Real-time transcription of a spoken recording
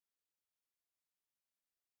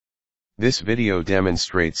This video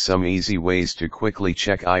demonstrates some easy ways to quickly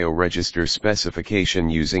check I/O register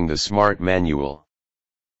specification using the Smart Manual.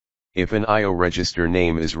 If an I/O register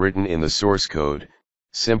name is written in the source code,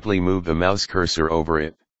 simply move the mouse cursor over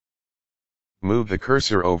it. Move the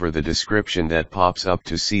cursor over the description that pops up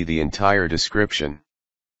to see the entire description.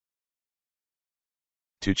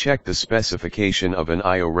 To check the specification of an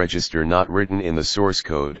I/O register not written in the source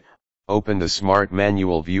code, open the Smart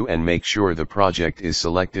Manual view and make sure the project is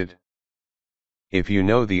selected. If you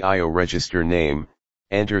know the I/O register name,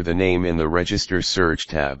 enter the name in the Register Search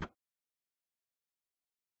tab.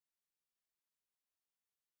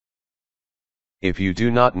 If you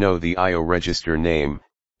do not know the I/O register name,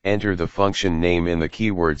 enter the function name in the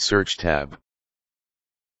Keyword Search tab.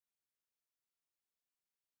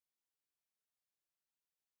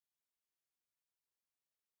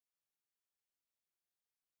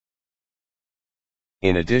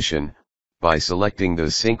 In addition, by selecting the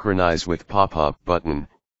Synchronize with Popup button,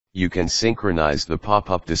 you can synchronize the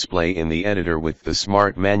pop-up display in the editor with the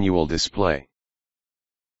Smart Manual display.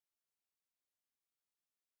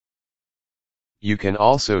 You can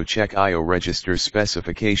also check I/O register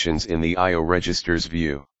specifications in the I/O registers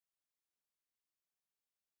view.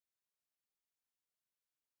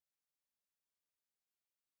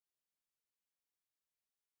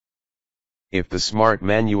 If the Smart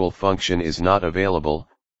Manual function is not available,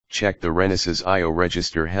 check the Renesas I/O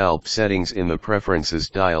register help settings in the Preferences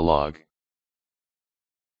dialog.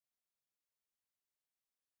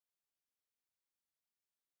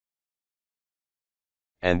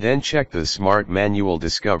 And then check the Smart Manual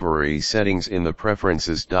Discovery settings in the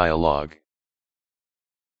Preferences dialog.